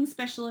nothing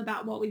special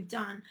about what we've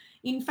done.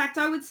 In fact,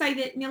 I would say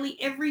that nearly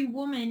every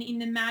woman in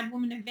the Mad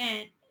Woman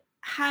event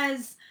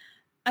has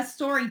a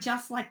story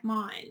just like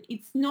mine.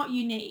 It's not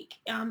unique.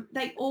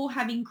 They all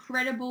have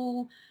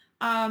incredibly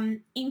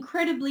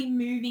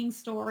moving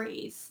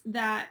stories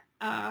that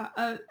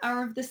are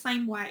of the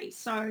same way.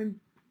 So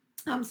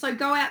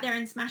go out there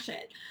and smash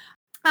it.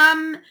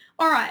 All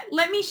right,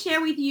 let me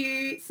share with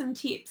you some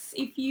tips.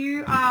 If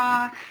you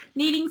are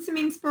needing some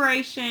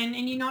inspiration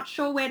and you're not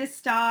sure where to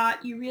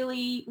start, you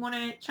really want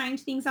to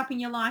change things up in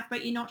your life,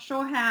 but you're not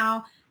sure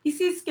how, this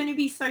is going to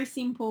be so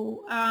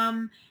simple,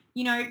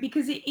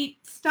 because it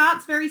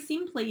starts very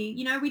simply.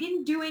 We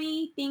didn't do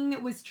anything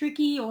that was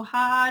tricky or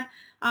hard.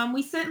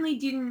 We certainly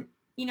didn't,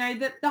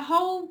 the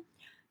whole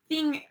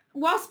thing,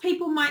 whilst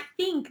people might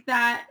think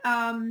that,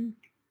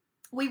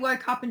 we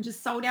woke up and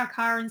just sold our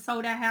car and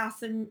sold our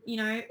house and,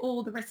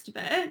 all the rest of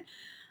it,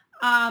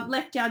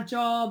 left our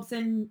jobs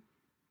and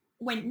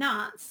went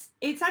nuts.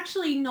 It's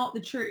actually not the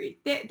truth.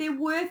 There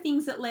were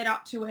things that led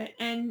up to it,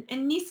 and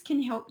this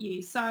can help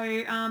you. So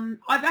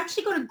I've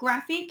actually got a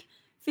graphic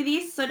for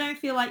this, so don't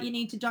feel like you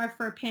need to dive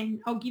for a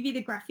pen. I'll give you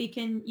the graphic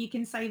and you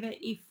can save it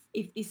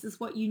if this is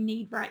what you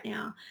need right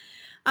now.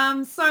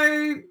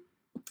 So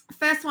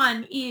first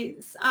one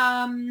is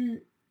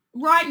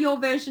write your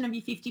version of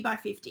your 50 by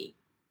 50.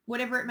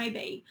 Whatever it may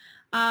be.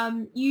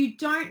 You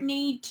don't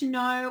need to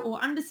know or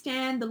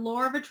understand the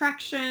law of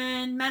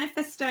attraction,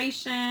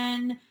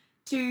 manifestation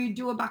to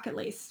do a bucket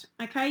list.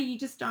 Okay, you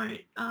just don't.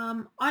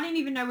 I didn't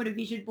even know what a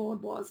vision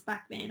board was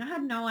back then. I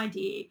had no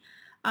idea.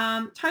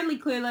 Totally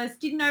clueless.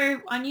 Didn't know.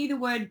 I knew the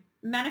word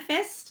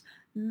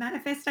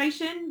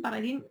manifestation, but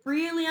I didn't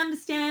really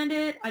understand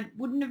it. I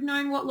wouldn't have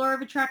known what law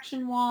of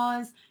attraction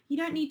was. You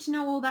don't need to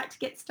know all that to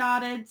get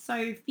started,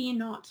 so fear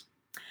not.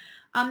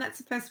 That's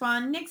the first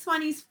one. Next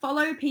one is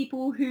follow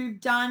people who've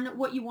done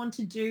what you want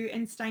to do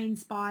and stay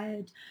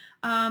inspired.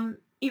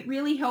 It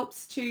really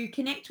helps to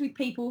connect with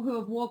people who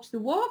have walked the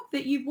walk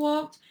that you've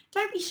walked.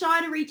 Don't be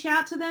shy to reach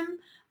out to them.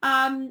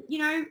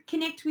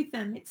 Connect with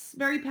them. It's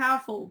very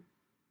powerful.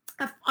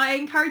 I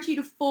encourage you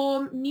to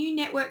form new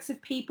networks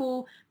of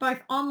people,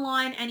 both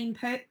online and in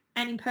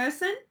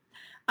person.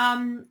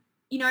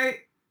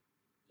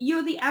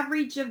 You're the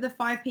average of the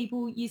 5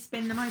 people you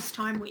spend the most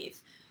time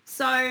with.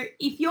 So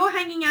if you're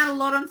hanging out a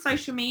lot on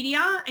social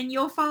media and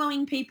you're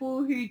following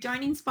people who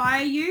don't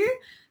inspire you,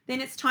 then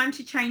it's time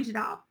to change it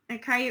up.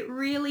 Okay. It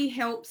really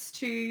helps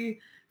to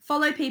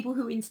follow people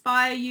who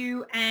inspire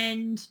you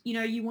and,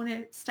 you want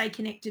to stay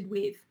connected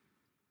with,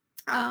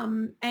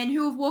 and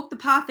who have walked the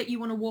path that you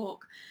want to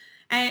walk.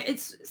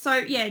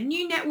 And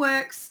new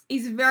networks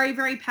is very,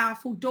 very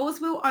powerful. Doors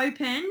will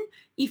open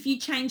if you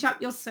change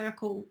up your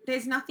circle.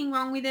 There's nothing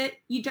wrong with it.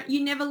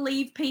 You never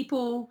leave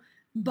people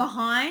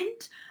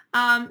behind.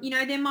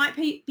 There might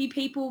be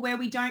people where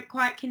we don't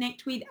quite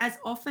connect with as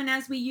often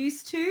as we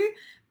used to,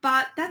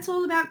 but that's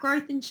all about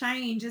growth and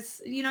change.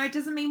 It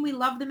doesn't mean we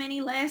love them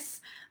any less.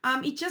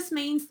 It just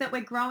means that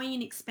we're growing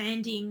and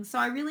expanding. So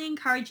I really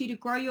encourage you to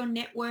grow your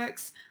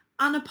networks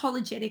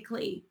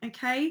unapologetically,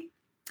 okay?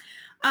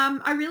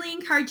 I really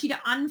encourage you to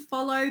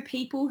unfollow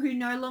people who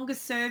no longer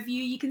serve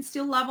you. You can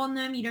still love on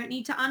them. You don't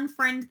need to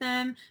unfriend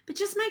them, but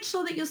just make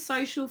sure that your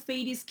social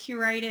feed is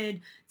curated.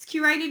 It's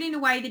curated in a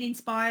way that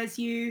inspires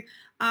you.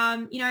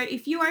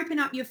 If you open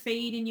up your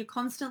feed and you're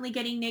constantly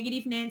getting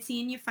negative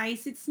Nancy in your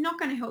face, it's not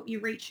going to help you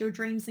reach your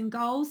dreams and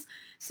goals.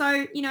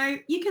 So,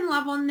 you can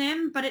love on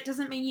them, but it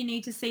doesn't mean you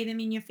need to see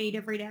them in your feed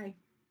every day.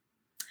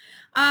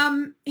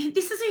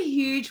 This is a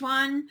huge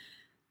one.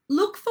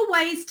 Look for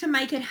ways to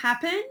make it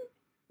happen,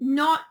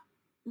 not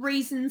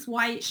reasons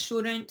why it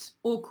shouldn't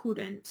or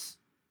couldn't.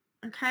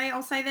 Okay,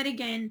 I'll say that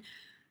again.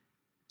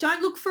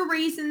 Don't look for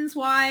reasons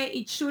why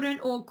it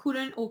shouldn't or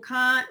couldn't or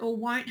can't or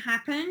won't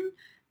happen.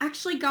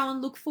 Actually go and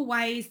look for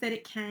ways that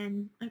it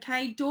can.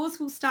 Okay,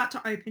 doors will start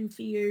to open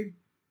for you.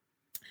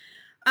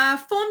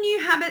 Form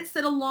new habits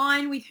that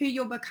align with who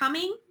you're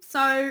becoming.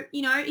 So,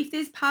 if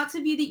there's parts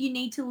of you that you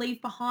need to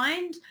leave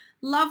behind,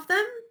 love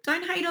them.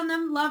 Don't hate on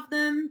them. Love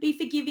them. Be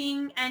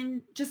forgiving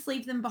and just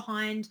leave them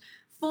behind.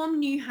 Form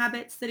new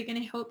habits that are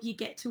going to help you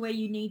get to where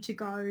you need to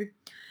go.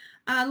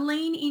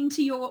 Lean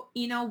into your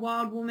inner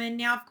wild woman.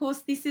 Now, of course,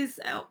 this is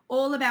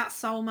all about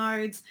soul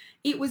modes.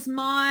 It was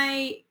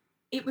my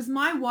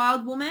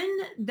wild woman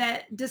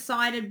that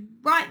decided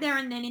right there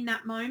and then in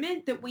that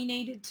moment that we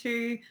needed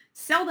to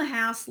sell the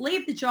house,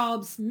 leave the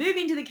jobs, move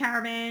into the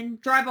caravan,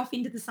 drive off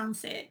into the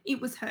sunset. It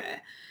was her.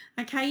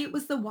 Okay, it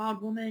was the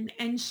wild woman,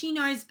 and she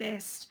knows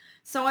best.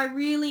 So I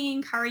really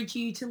encourage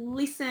you to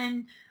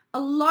listen. A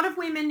lot of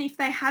women, if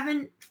they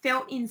haven't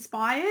felt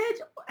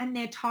inspired and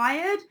they're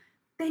tired,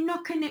 they're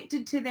not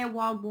connected to their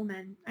wild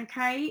woman,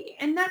 okay?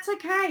 And that's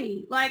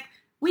okay. Like,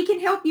 we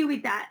can help you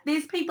with that.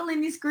 There's people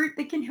in this group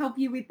that can help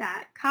you with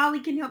that. Carly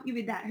can help you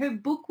with that. Her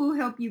book will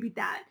help you with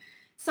that.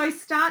 So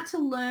start to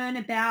learn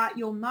about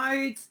your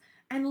modes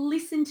and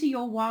listen to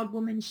your wild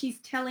woman. She's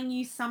telling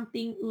you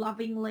something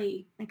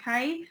lovingly,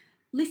 okay?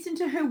 Listen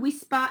to her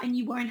whisper and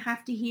you won't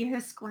have to hear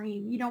her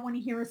scream. You don't want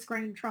to hear her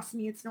scream. Trust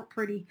me, it's not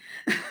pretty.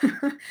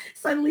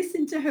 So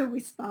listen to her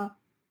whisper.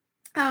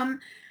 Um,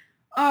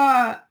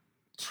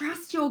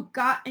 Trust your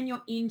gut and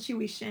your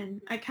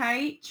intuition,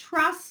 okay?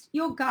 Trust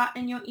your gut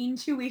and your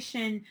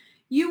intuition.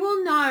 You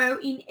will know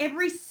in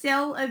every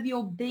cell of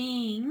your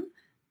being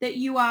that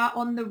you are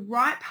on the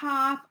right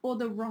path or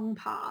the wrong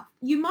path.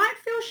 You might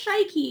feel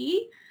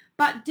shaky,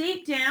 but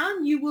deep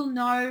down you will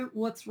know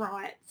what's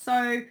right.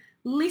 So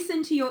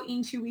listen to your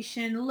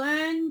intuition.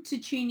 Learn to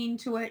tune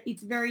into it.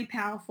 It's very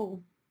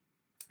powerful.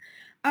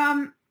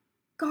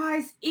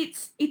 Guys,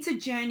 it's a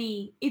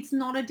journey. It's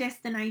not a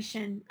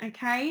destination,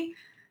 okay?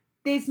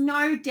 There's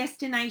no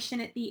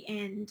destination at the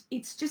end.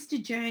 It's just a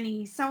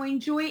journey. So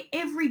enjoy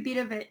every bit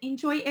of it.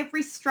 Enjoy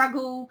every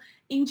struggle.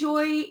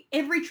 Enjoy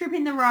every trip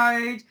in the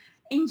road.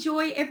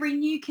 Enjoy every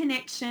new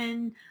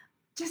connection.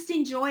 Just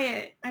enjoy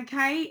it,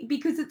 okay?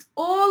 Because it's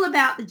all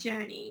about the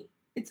journey.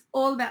 It's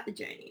all about the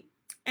journey.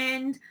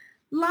 And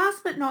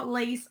last but not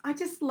least, I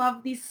just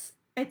love this.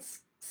 It's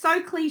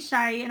so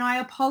cliche and I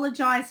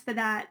apologize for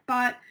that,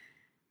 but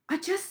I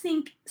just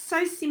think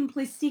so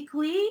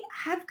simplistically,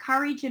 have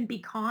courage and be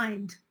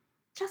kind.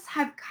 Just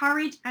have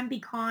courage and be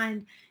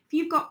kind. If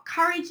you've got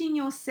courage in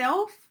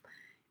yourself,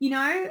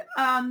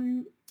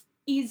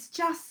 it's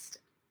just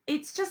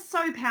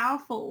so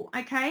powerful,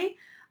 okay?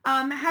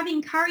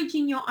 Having courage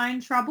in your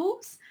own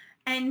troubles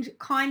and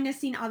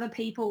kindness in other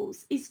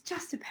people's is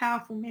just a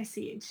powerful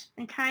message,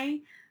 okay?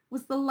 It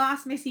was the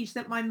last message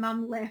that my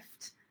mum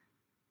left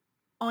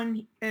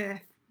on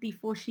earth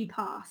before she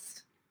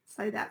passed.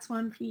 So that's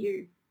one for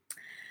you.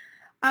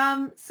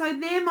 So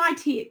they're my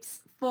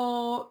tips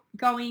for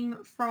going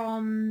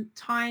from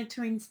tired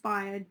to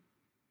inspired.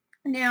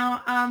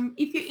 Now,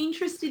 if you're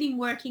interested in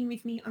working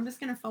with me, I'm just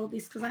going to fold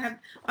this because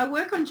I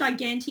work on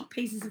gigantic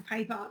pieces of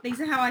paper.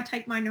 These are how I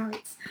take my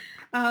notes.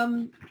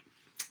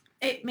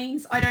 It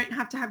means I don't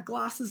have to have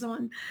glasses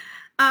on.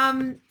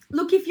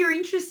 Look, if you're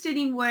interested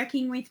in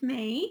working with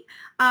me,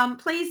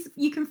 please,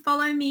 you can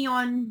follow me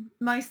on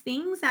most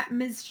things at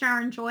Ms.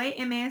 Sharon Joy,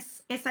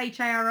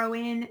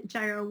 MSSharonJoy.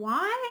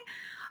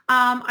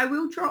 I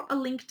will drop a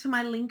link to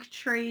my link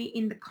tree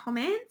in the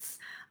comments.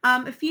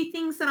 A few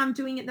things that I'm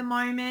doing at the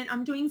moment.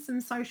 I'm doing some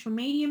social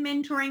media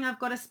mentoring. I've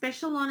got a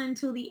special on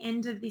until the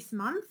end of this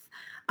month.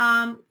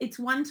 It's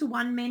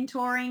one-to-one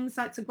mentoring,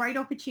 so it's a great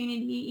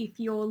opportunity if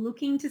you're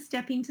looking to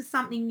step into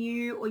something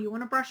new or you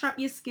want to brush up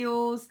your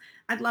skills.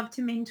 I'd love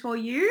to mentor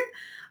you.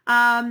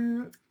 A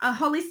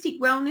holistic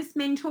wellness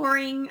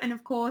mentoring, and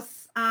of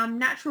course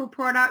natural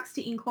products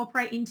to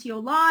incorporate into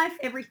your life,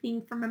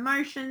 everything from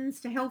emotions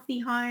to healthy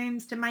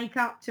homes to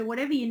makeup to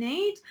whatever you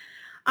need.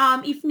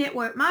 If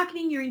network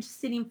marketing, you're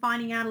interested in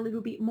finding out a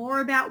little bit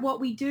more about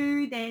what we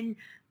do, then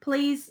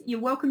please, you're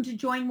welcome to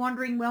join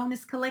Wandering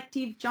Wellness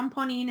Collective. Jump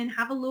on in and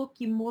have a look.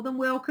 You're more than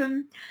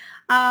welcome.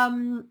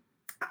 I've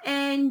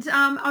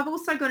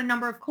also got a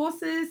number of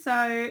courses,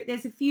 so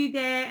there's a few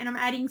there and I'm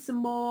adding some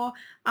more.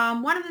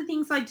 One of the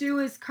things I do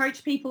is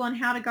coach people on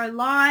how to go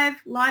live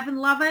and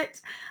love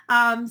it.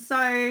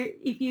 So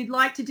if you'd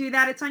like to do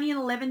that, it's only an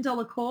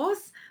 $11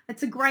 course.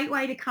 It's a great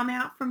way to come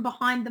out from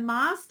behind the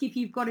mask if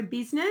you've got a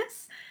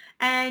business.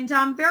 And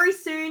very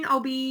soon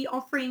I'll be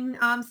offering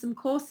some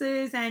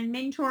courses and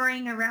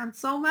mentoring around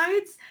soul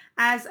modes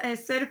as a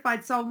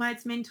certified soul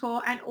modes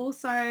mentor. And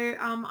also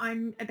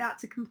I'm about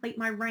to complete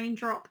my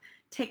raindrop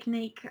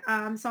technique.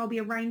 So I'll be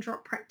a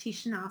raindrop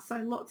practitioner. So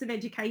lots of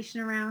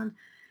education around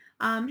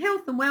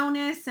health and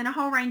wellness and a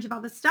whole range of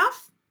other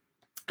stuff.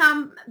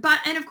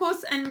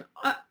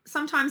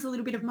 Sometimes a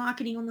little bit of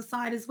marketing on the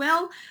side as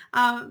well,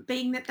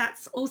 being that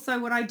that's also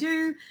what I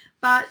do.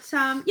 But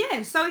so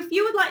if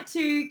you would like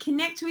to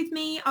connect with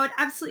me, I would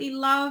absolutely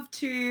love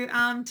to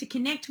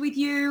connect with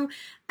you.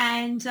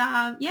 And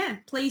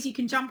please, you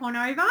can jump on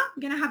over.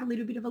 I'm going to have a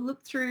little bit of a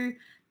look through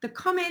the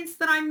comments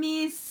that I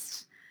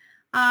missed.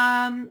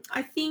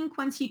 I think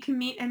once you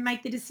commit and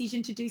make the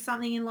decision to do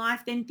something in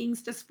life, then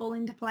things just fall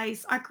into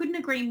place. I couldn't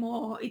agree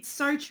more. It's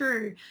so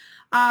true.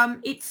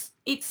 It's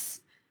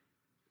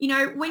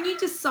when you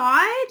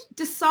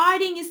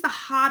deciding is the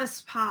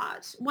hardest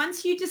part.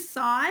 Once you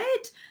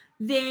decide,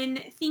 then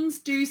things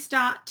do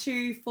start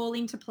to fall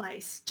into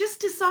place. Just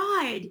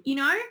decide,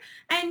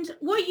 and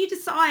what you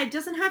decide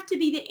doesn't have to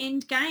be the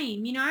end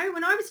game.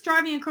 When I was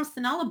driving across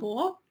the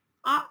Nullarbor,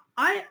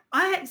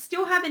 I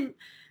still haven't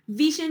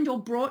visioned or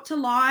brought to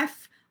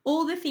life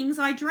all the things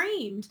I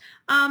dreamed.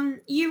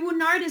 You will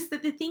notice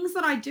that the things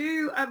that I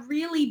do are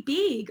really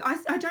big.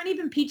 I don't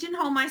even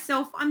pigeonhole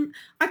myself.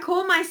 I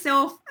call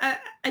myself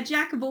a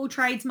jack of all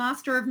trades,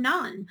 master of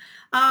none.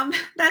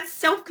 That's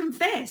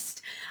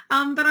self-confessed.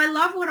 But I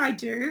love what I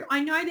do. I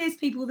know there's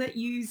people that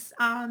use,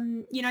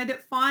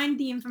 that find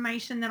the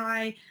information that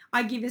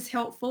I give as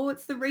helpful.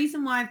 It's the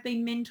reason why I've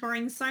been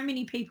mentoring so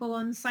many people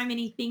on so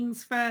many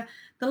things for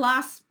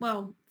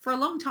for a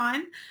long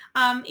time.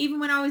 Even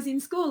when I was in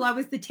school, I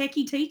was the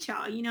techie teacher,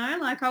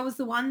 like I was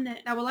the one that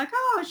they were like,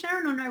 oh,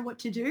 Sharon will know what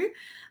to do.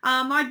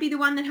 I'd be the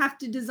one that have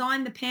to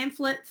design the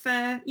pamphlet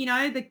for,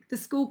 the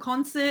school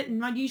concert,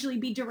 and I'd usually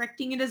be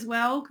directing it as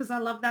well because I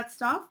love that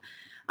stuff.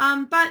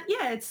 But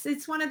yeah,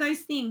 it's one of those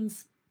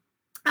things.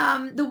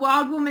 The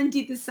Wild Woman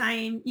did the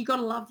same. You got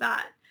to love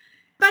that.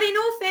 But in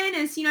all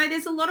fairness,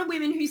 there's a lot of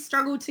women who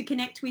struggle to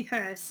connect with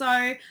her.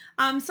 So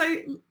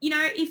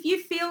if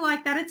you feel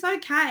like that, it's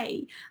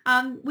okay.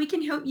 We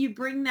can help you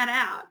bring that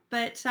out.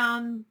 But,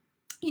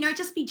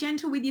 just be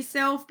gentle with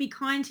yourself. Be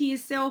kind to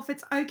yourself.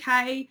 It's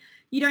okay.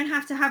 You don't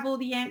have to have all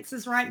the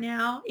answers right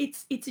now.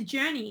 It's a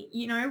journey.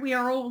 We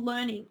are all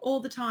learning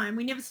all the time.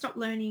 We never stop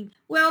learning.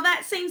 Well,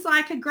 that seems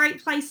like a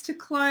great place to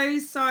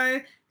close.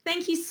 So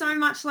thank you so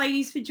much,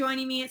 ladies, for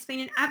joining me. It's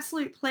been an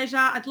absolute pleasure.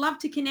 I'd love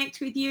to connect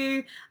with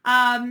you.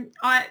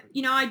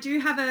 I do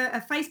have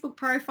a Facebook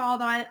profile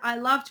that I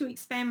love to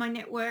expand my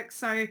network.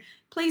 So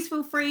please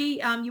feel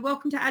free. You're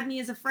welcome to add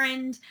me as a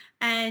friend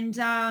and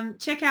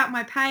check out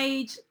my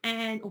page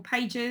or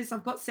pages.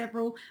 I've got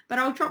several, but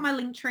I'll drop my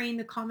link tree in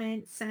the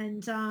comments,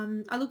 and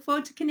I look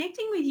forward to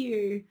connecting with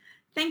you.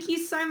 Thank you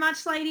so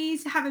much,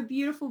 ladies. Have a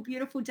beautiful,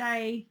 beautiful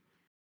day.